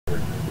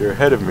You're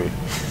ahead of me.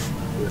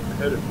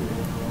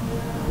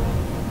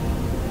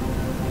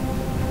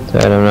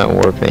 Sorry, I'm not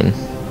warping.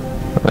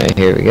 Alright,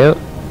 here we go.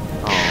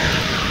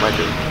 Oh, my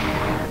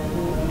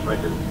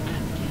turn.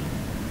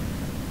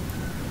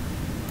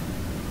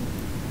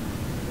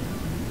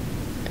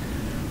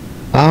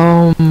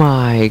 Oh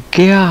my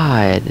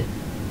god.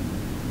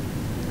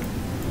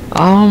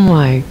 Oh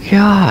my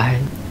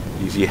god.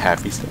 Easy,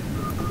 happy stuff.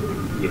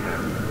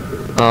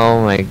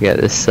 Oh my god,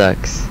 this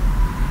sucks.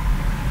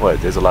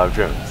 What? There's a lot of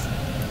drones.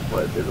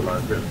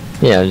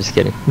 Yeah, I'm just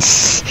kidding.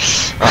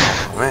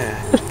 Oh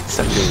man.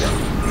 Stop doing that.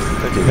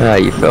 Ah,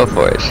 you fell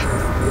for it.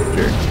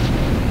 Jerk.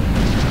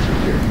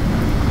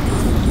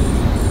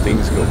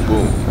 Things go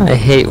boom. I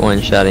hate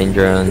one-shotting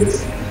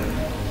drones.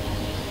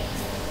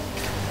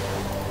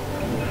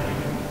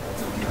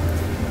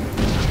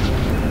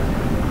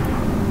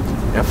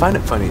 I find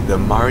it funny, the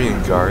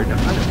Marian Guard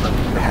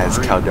has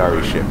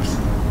Caldari ships.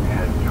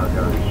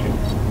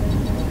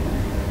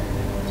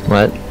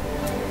 What?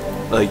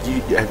 Like,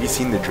 have you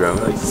seen the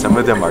drones? Some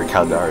of them are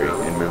Caldari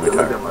and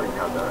Mimitar.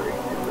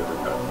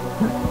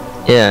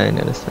 Yeah, I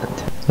noticed that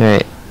too.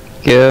 Alright,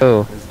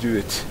 go. Let's do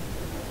it.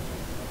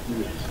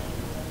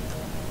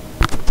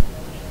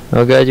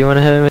 Oh god, you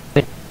wanna head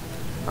me?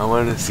 I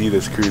want to see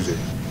this cruiser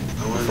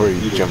before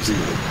he jumps in.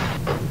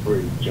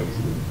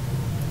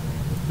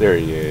 There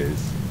he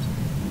is.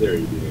 I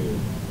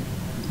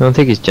don't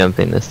think he's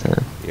jumping this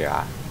time.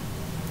 Yeah.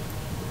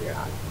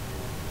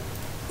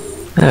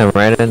 I'm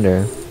right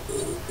under him.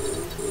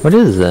 What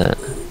is that?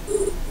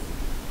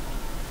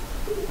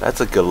 That's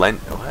a Galen.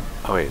 What?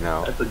 Oh wait,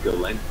 no. I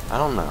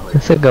don't know.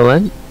 That's a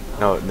Galen?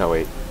 No,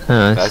 wait.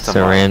 Oh, it's That's just a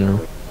a Mar.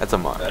 random. That's a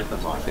Mar, I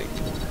think.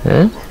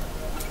 Huh?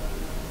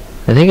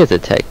 I think it's a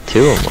Tech 2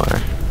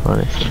 Omar,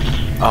 honestly.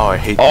 Oh, I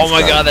hate Oh these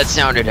my guns. god, that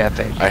sounded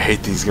epic. I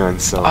hate these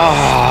guns so much.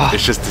 Oh.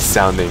 It's just the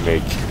sound they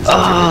make.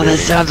 Oh, that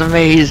sounds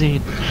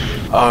amazing.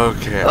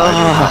 Okay, I do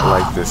not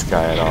like this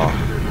guy at all.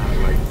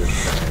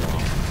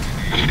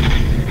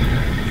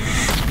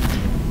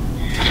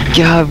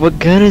 God, what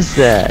gun is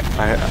that?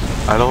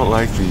 I don't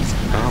like these.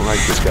 I don't like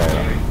this guy at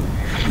all.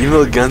 Even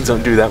though the guns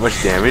don't do that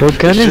much damage, What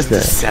gun it's is just the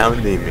that?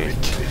 sound they make.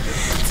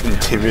 It's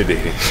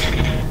intimidating.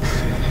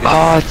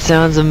 Oh, it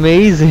sounds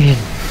amazing.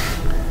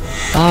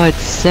 Oh, it's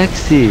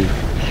sexy.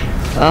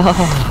 Oh.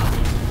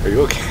 Are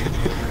you okay?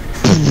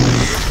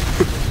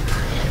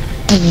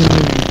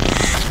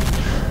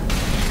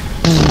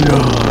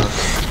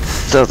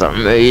 Sounds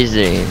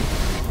amazing.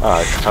 Ah,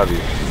 it's probably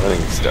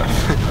running stuff.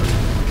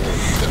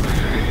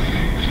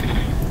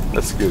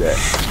 Let's do that.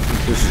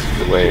 This is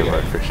way more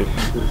efficient.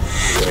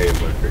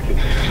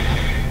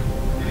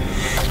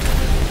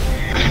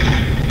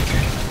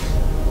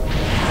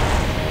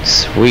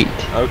 Sweet.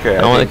 Okay.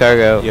 I want the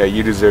cargo. Yeah,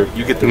 you deserve.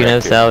 You get the You can wreck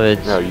have too.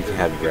 salvage. No, you can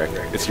have the wreck.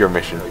 It's your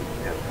mission.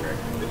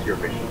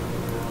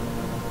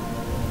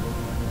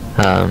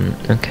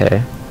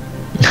 Okay.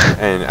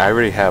 And I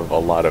already have a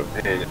lot of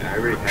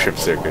ship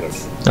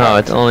circuits. Oh,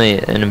 it's only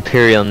an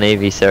Imperial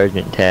Navy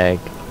Sergeant tag.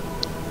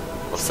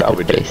 We'll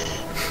salvage it.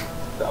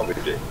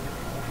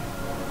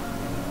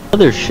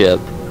 Other ship,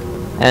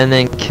 and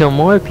then kill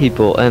more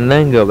people, and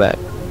then go back.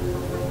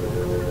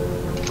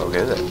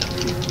 Okay then.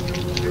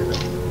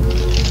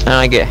 And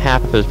I get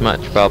half as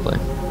much, probably.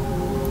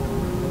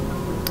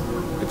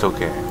 It's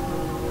okay.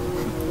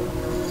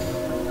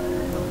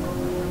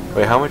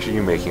 Wait, how much are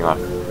you making off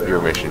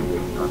your mission?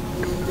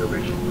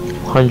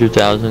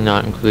 100,000,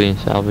 not including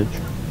salvage.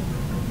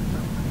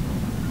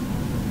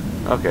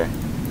 Okay.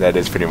 That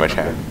is pretty much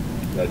half.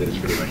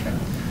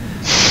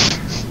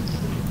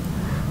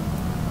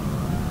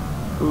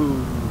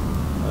 Ooh.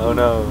 Oh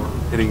no.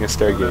 Hitting a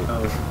Stargate.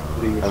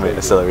 I mean,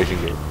 acceleration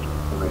gate.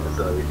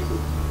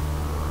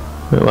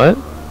 Wait, what?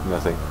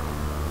 Nothing.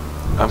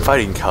 I'm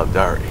fighting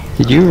Caldari.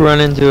 Did you run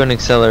into an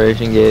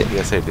acceleration gate?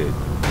 Yes, I did.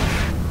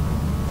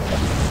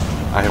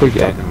 I have Good a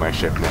dent job. in my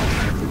ship now.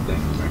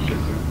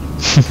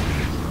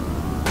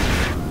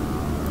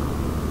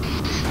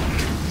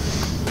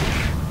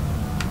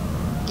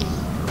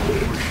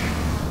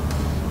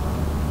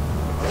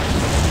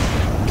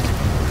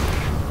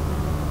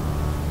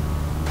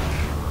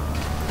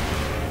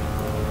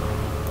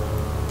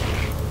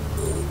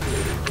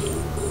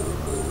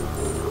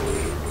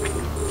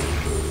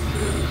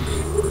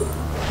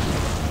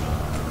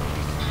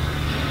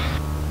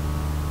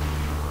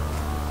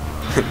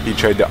 He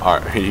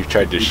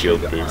tried to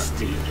shield boost.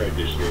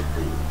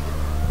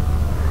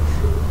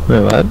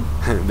 Wait, what?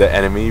 The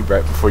enemy,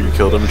 right before you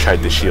killed him,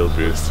 tried to shield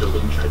boost.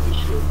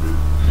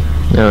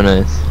 Oh,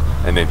 nice.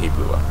 And then he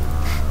blew up.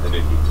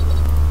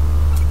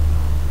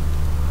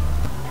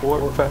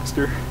 Warp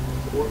faster.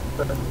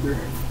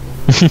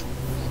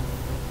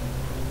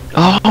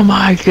 Oh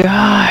my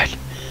god!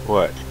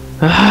 What?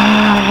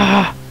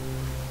 Ah!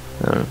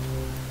 I don't know.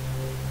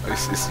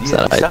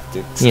 Stop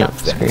it. you know,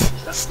 Stop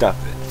that. Stop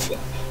it.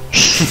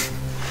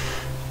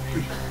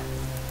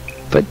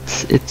 But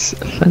it's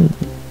fun.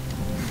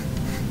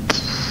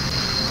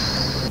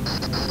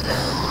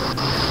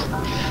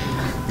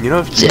 You know,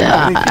 if you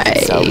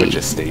could salvage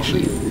a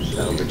station,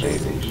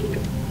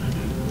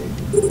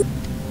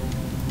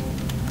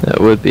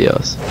 would be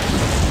us.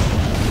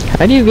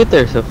 How do you get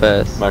there so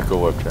fast? Micro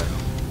warp drive.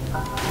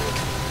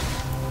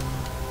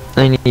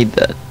 I need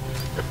that.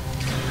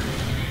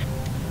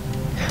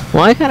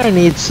 Well, I kind of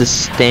need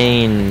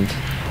sustained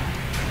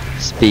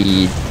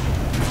speed.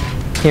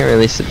 Can't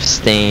really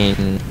sustain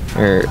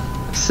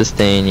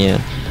you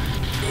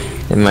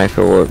in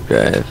micro warp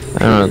drive. I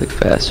don't know the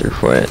capacitor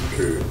for it.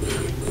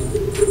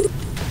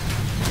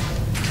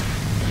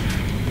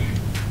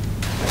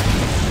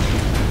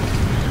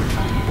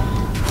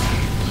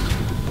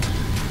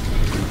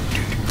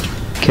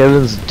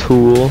 Kevin's a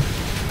tool.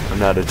 I'm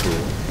not a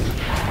tool.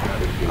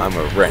 I'm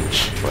a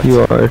wrench. What?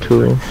 You are a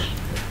tool.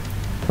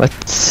 What?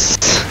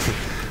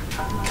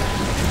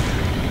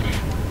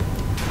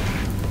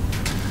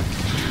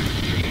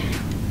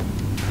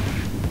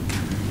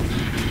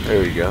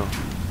 There we go.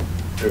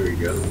 There we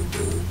go.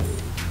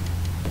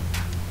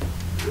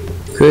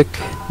 Quick,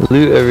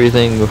 loot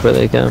everything before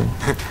they come.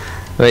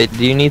 Wait,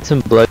 do you need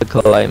some blood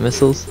light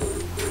missiles?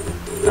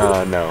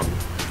 No.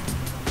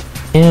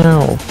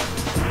 Ew.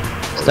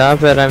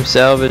 Stop it, I'm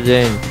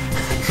salvaging.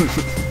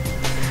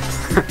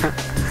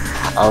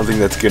 I don't think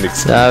that's a good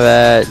excuse. Stop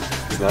it.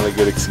 It's not a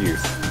good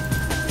excuse.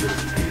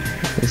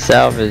 He's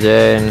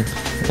salvaging.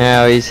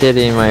 Now he's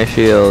hitting my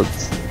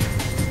shields.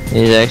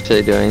 He's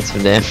actually doing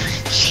some damage.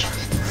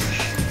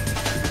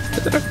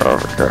 Oh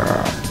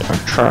god,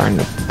 I'm trying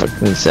to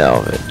fucking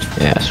salvage.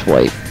 Yeah,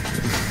 swipe.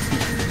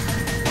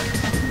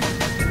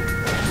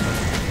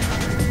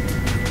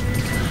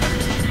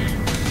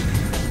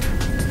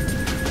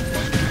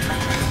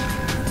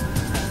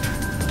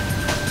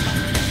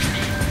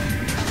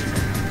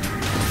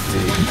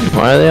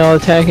 Why are they all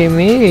attacking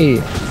me?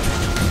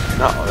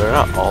 No, they're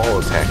not all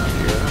attacking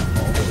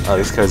you. Oh,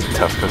 this guy's a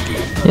tough cookie.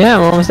 Yeah,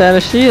 I'm almost out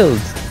of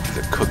shields. He's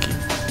a cookie.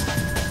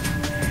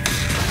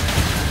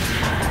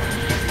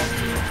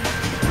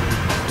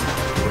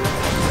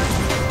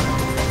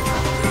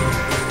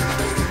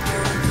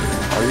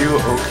 Are you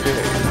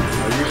okay?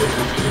 Are you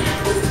okay?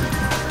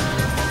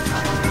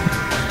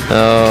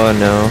 Oh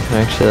no,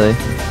 actually.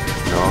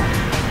 No?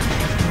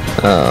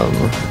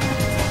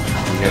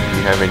 Do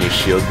you have any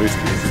shield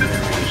boosters?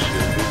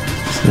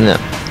 No.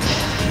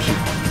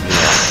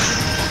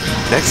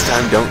 Next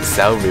time, don't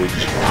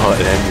salvage while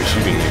at end you're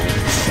shooting you.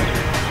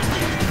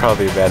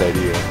 Probably a bad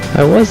idea.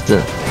 I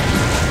wasn't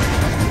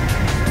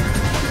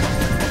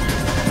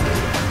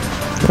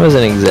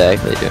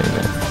exactly doing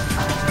that.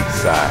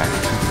 Sigh.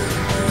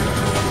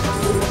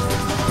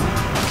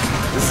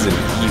 This is an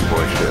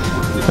E-war ship.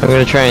 I'm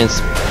gonna try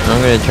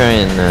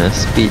and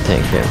speed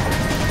tank him.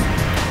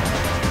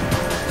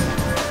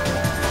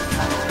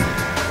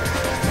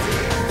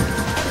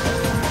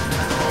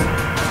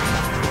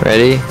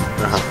 Ready?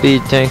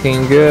 Speed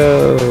tanking,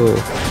 go!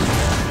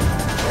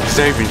 It's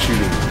not even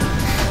shooting.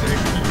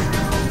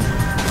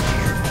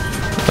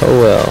 Oh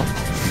well,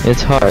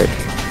 it's hard.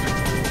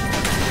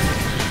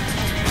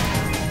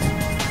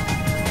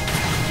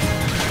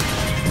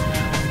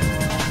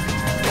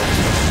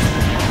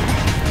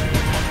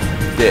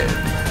 Dead.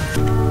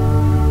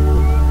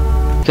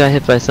 Got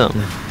hit by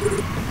something.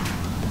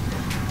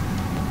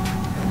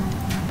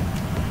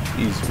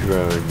 These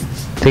drones.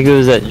 I think it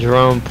was that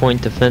drone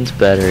point defense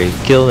battery.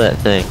 Kill that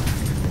thing.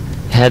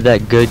 Had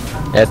that good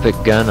epic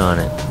gun on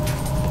it.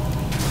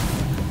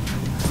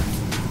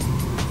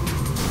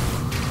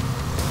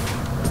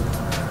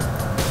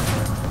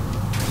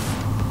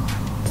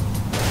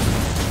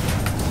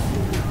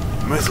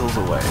 Missiles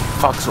away.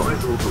 Foxhole.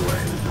 Missiles away.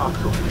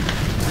 Foxhole.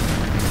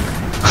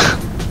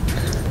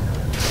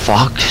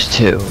 Fox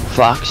 2.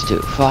 Fox 2.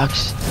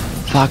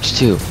 Fox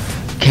 2.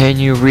 Can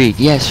you read?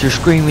 Yes, you're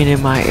screaming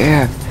in my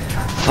ear.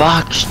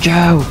 Fox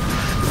 2.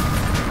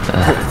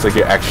 It's like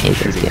you're actually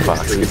shooting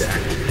foxes.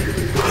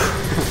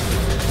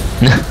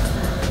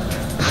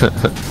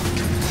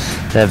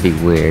 That'd be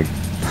weird.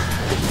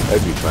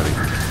 That'd be funny.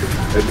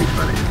 That'd be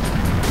funny.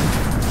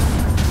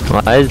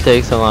 Why does it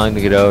take so long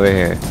to get over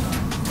here?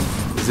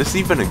 Is this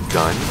even a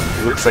gun?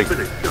 It looks like I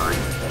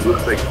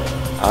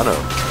don't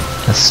know.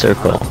 A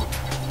circle.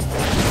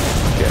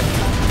 Okay.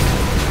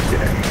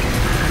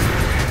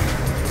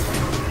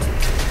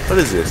 What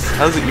is this?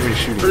 How is it even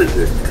shooting? What is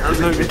this? There's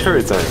no even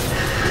turrets on it.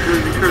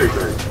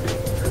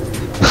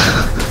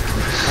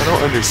 I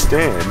don't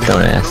understand.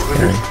 Don't ask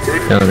her.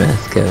 Don't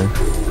ask her.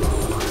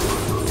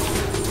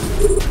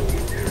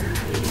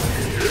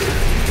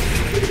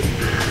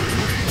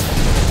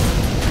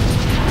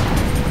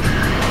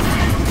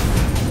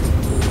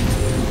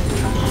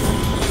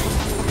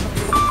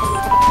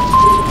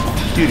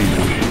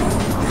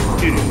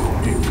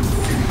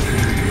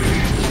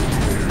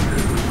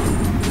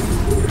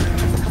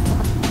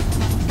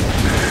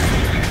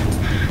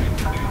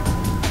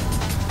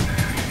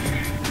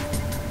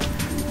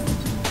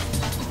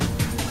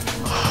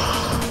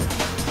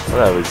 Well,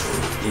 that was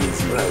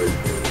easy.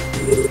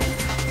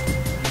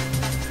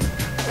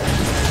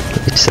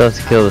 You still have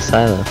to kill the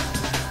silo.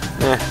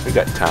 We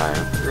got time.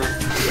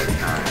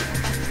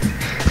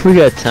 We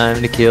got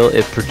time to kill.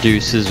 It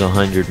produces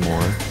 100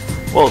 more.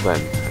 Well then,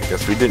 I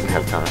guess we didn't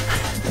have time.